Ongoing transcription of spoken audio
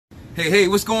Hey,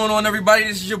 what's going on, everybody?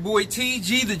 This is your boy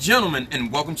TG the Gentleman,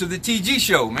 and welcome to the TG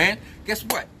Show, man. Guess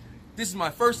what? This is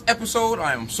my first episode.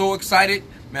 I am so excited.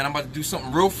 Man, I'm about to do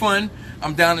something real fun.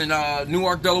 I'm down in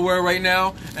Newark, Delaware right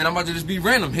now, and I'm about to just be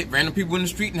random, hit random people in the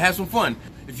street and have some fun.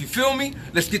 If you feel me,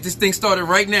 let's get this thing started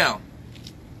right now.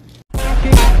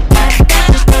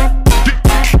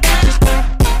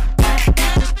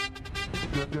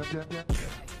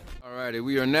 Alrighty,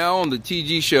 we are now on the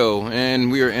TG Show,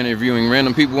 and we are interviewing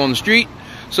random people on the street.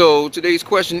 So today's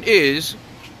question is,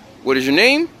 what is your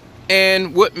name,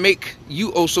 and what make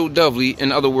you oh so lovely?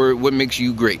 In other words, what makes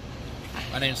you great?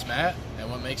 My name's Matt, and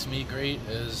what makes me great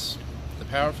is the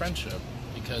power of friendship.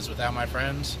 Because without my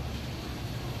friends,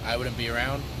 I wouldn't be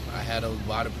around. I had a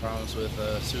lot of problems with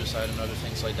suicide and other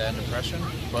things like that, and depression,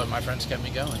 but my friends kept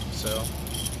me going. So,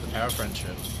 the power of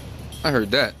friendship. I heard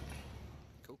that.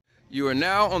 You are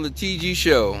now on the TG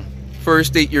Show.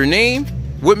 First, state your name.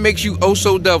 What makes you oh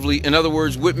so lovely? In other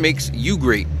words, what makes you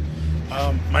great?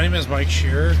 My name is Mike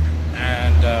Shearer,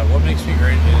 and what makes me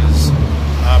great is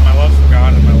my love for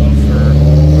God and my love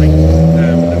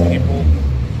for the people.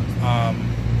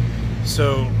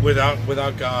 So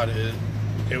without God,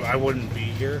 I wouldn't be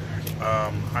here.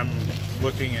 I'm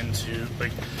looking into,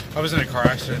 I was in a car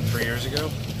accident 3 years ago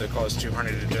that caused 2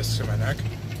 herniated discs in my neck.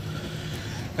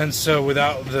 And so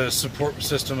without the support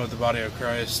system of the body of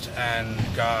Christ and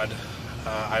God,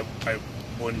 I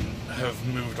wouldn't have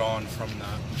moved on from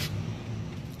that.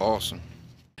 Awesome.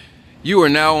 You are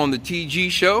now on the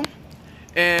TG Show,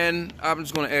 and I'm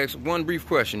just going to ask one brief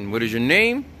question. What is your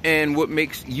name, and what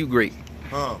makes you great?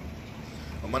 Well,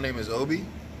 my name is Obi.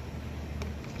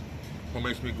 What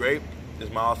makes me great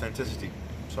is my authenticity.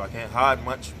 So I can't hide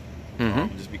much,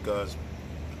 just because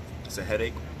it's a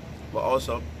headache. But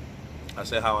also, I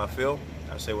say how I feel,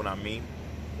 I say what I mean,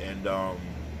 and I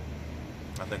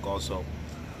think also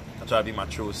I try to be my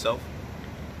truest self.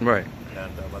 Right. And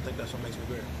I think that's what makes me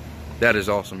great. That is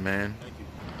awesome, man. Thank you.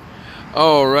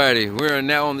 Alrighty, we are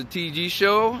now on the TG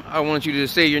Show. I want you to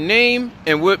say your name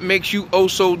and what makes you oh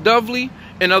so lovely.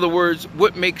 In other words,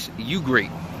 what makes you great?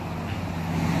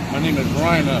 My name is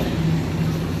Rhino.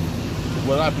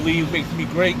 What I believe makes me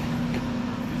great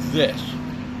is this.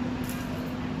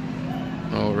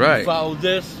 All right. Follow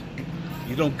this,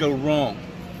 you don't go wrong.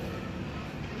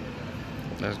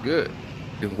 That's good.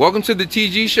 Welcome to the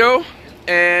TG Show.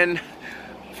 And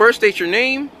first, state your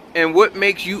name and what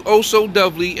makes you oh so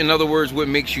lovely. In other words, what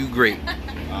makes you great?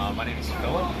 My name is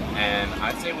Philip, and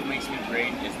I'd say what makes me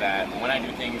great is that when I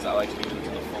do things, I like to do them to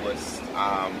the fullest.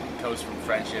 Goes from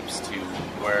friendships to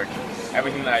work.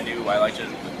 Everything that I do, I like to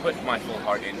put my full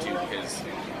heart into, because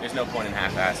there's no point in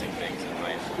half-assing things in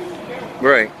life.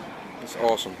 Right. That's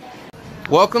awesome.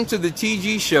 Welcome to the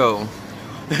TG Show.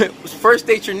 First,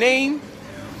 state your name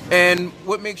and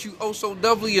what makes you oh so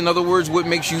lovely. In other words, what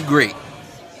makes you great?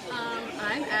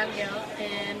 I'm Abigail,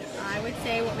 and I would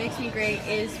say what makes me great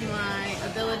is my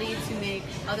ability to make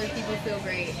other people feel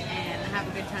great and have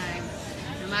a good time,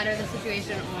 no matter the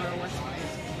situation or what's going on.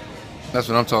 That's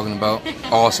what I'm talking about.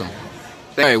 Awesome.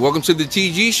 Hey, welcome to the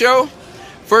TG Show.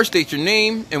 First, state your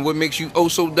name and what makes you oh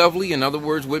so lovely. In other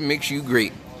words, what makes you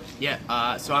great?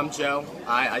 Yeah, so I'm Joe.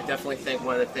 I definitely think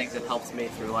one of the things that helps me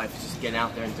through life is just getting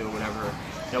out there and doing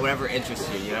whatever interests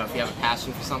you. You know, if you have a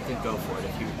passion for something, go for it.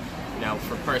 If you,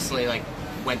 for personally,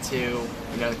 went to,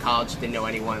 the college, didn't know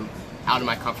anyone, out of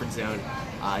my comfort zone,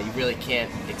 you really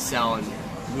can't excel and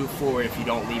move forward if you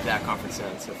don't leave that comfort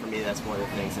zone. So for me, that's one of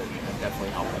the things that definitely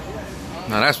helped me.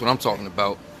 Now that's what I'm talking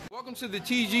about. Welcome to the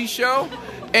TG Show.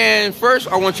 And first,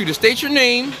 I want you to state your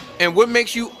name and what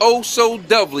makes you oh so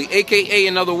lovely, aka,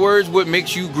 in other words, what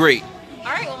makes you great.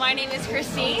 Alright, well, my name is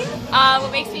Christine.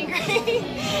 What makes me great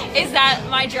is that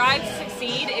my drive to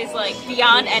succeed is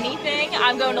beyond anything.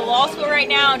 I'm going to law school right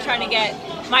now. I'm trying to get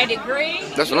my degree.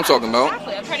 That's what I'm talking about.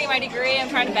 Exactly. I'm trying to get my degree. I'm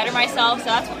trying to better myself, so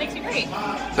that's what makes me great.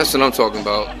 That's what I'm talking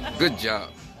about. Good job.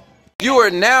 You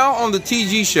are now on the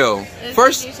TG Show.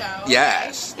 First, TG Show.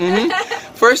 Yes.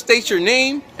 First, state your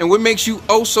name and what makes you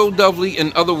oh so lovely.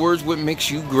 In other words, what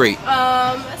makes you great.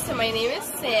 So my name is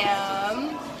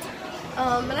Sam,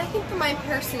 and I think that my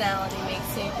personality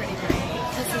makes me pretty great,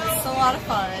 because it's a lot of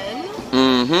fun.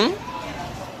 Am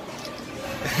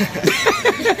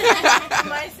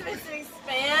I supposed to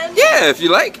expand? Yeah, if you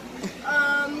like.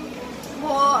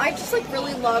 Well, I just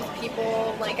really love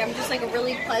people. I'm just a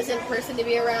really pleasant person to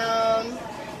be around.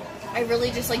 I really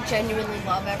just genuinely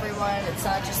love everyone. It's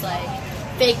not just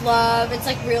fake love. It's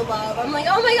real love. I'm oh my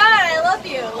god, I love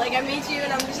you. I meet you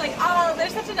and I'm just oh, they're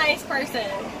such a nice person.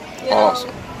 You know? Awesome.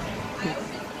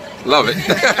 Love it.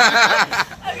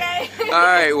 Okay. All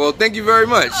right. Well, thank you very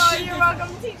much. Oh, you're welcome,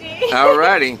 TG. All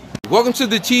righty. welcome to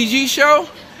the TG show.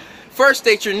 First,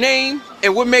 state your name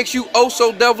and what makes you oh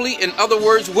so doubly. In other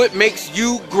words, what makes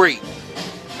you great.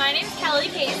 My name is Kelly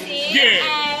Casey.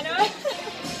 Yeah. And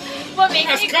what makes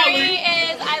That's me Kelly. great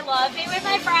is I love being with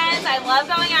my friends. I love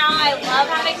going out. I love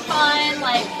having fun.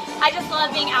 Like, I just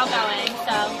love being outgoing.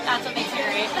 So that's what makes me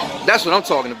great. That's what I'm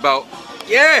talking about.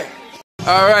 Yeah.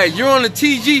 All right, you're on the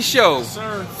TG show. Yes,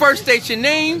 sir. First, state your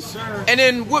name, Yes, sir. and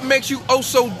then what makes you oh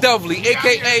so doubly, out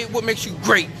aka here. what makes you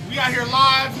great. We out here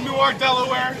live, Newark,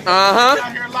 Delaware. Uh-huh. We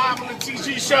out here live on the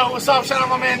TG show. What's up? Shout out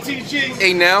my man TG.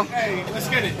 Hey now. Hey, let's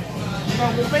get it. You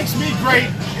know, what makes me great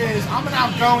is I'm an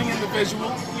outgoing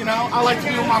individual. You know, I like to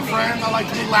be with my friends. I like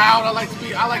to be loud. I like to be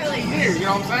here. You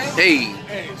know what I'm saying? Hey.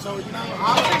 Hey, so you know,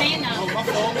 What's your name though?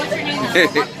 What's your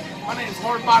name? My name is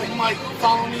Hard Body Mike.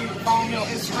 Follow me on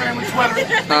Instagram and Twitter.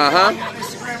 Uh-huh. Follow me on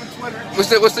Instagram and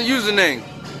Twitter. What's the username?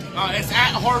 It's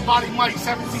at Hard Body Mike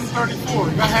 1734.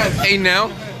 Go ahead. Hey now.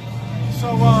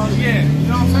 So yeah, you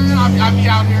know what I'm saying? I be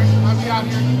out here.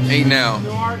 Hey now.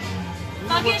 Newark.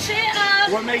 Fucking shit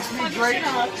up. What makes me Fucking great? shit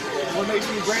up. What makes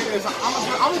me great is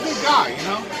I'm a good guy, you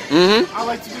know. Mm-hmm. I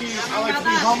like to be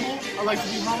humble. I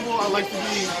like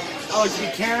to be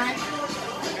caring,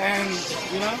 and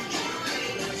you know,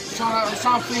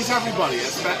 trying to please everybody.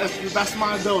 That's the best of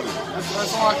my ability.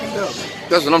 That's all I can do.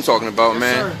 That's what I'm talking about, Yes,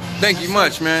 man. sir. Thank you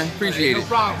much, man. Appreciate No it.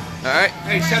 problem. All right.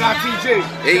 Hey, shout out TG.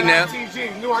 Hey, Shout now. out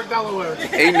TG, Newark, Delaware.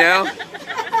 Hey now.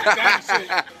 That shit.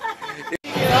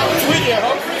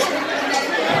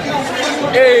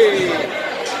 Hey.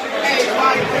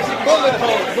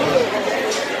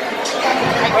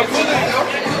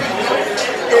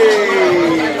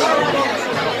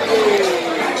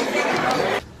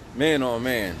 Man, oh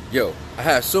man, yo, I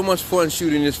had so much fun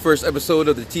shooting this first episode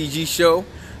of the TG show.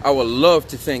 I would love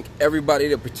to thank everybody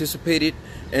that participated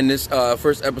in this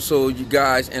first episode. You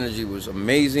guys' energy was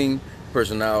amazing,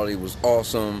 personality was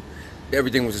awesome,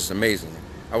 everything was just amazing.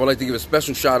 I would like to give a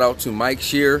special shout out to Mike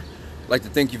Shear. I'd like to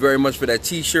thank you very much for that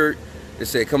t-shirt. It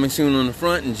said coming soon on the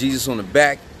front and Jesus on the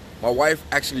back. My wife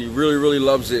actually really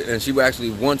loves it, and she actually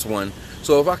wants one.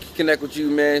 So if I can connect with you,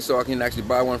 man, so I can actually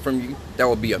buy one from you, that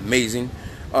would be amazing.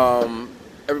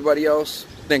 Everybody else,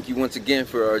 thank you once again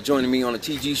for joining me on the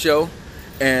TG show.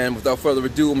 And without further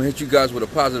ado, I'm gonna hit you guys with a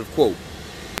positive quote.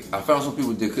 I found some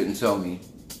people that couldn't tell me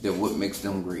that what makes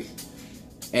them great.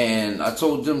 And I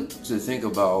told them to think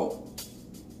about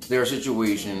their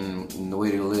situation and the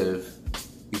way they live,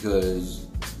 because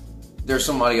there's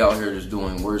somebody out here that's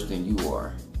doing worse than you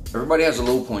are. Everybody has a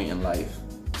low point in life,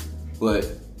 but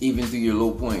even through your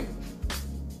low point,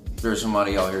 there's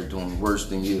somebody out here doing worse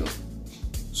than you.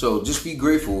 So just be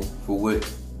grateful for what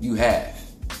you have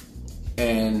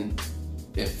and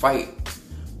fight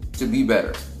to be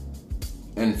better,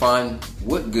 and find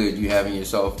what good you have in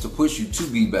yourself to push you to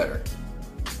be better.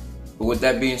 But with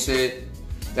that being said,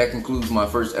 that concludes my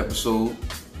first episode,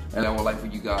 and I would like for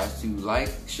you guys to like,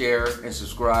 share, and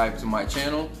subscribe to my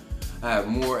channel. I have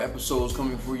more episodes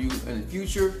coming for you in the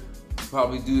future. I'll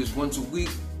probably do this once a week,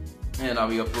 and I'll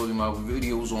be uploading my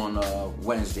videos on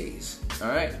Wednesdays. All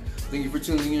right? Thank you for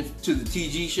tuning in to the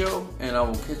TG show, and I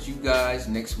will catch you guys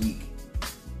next week.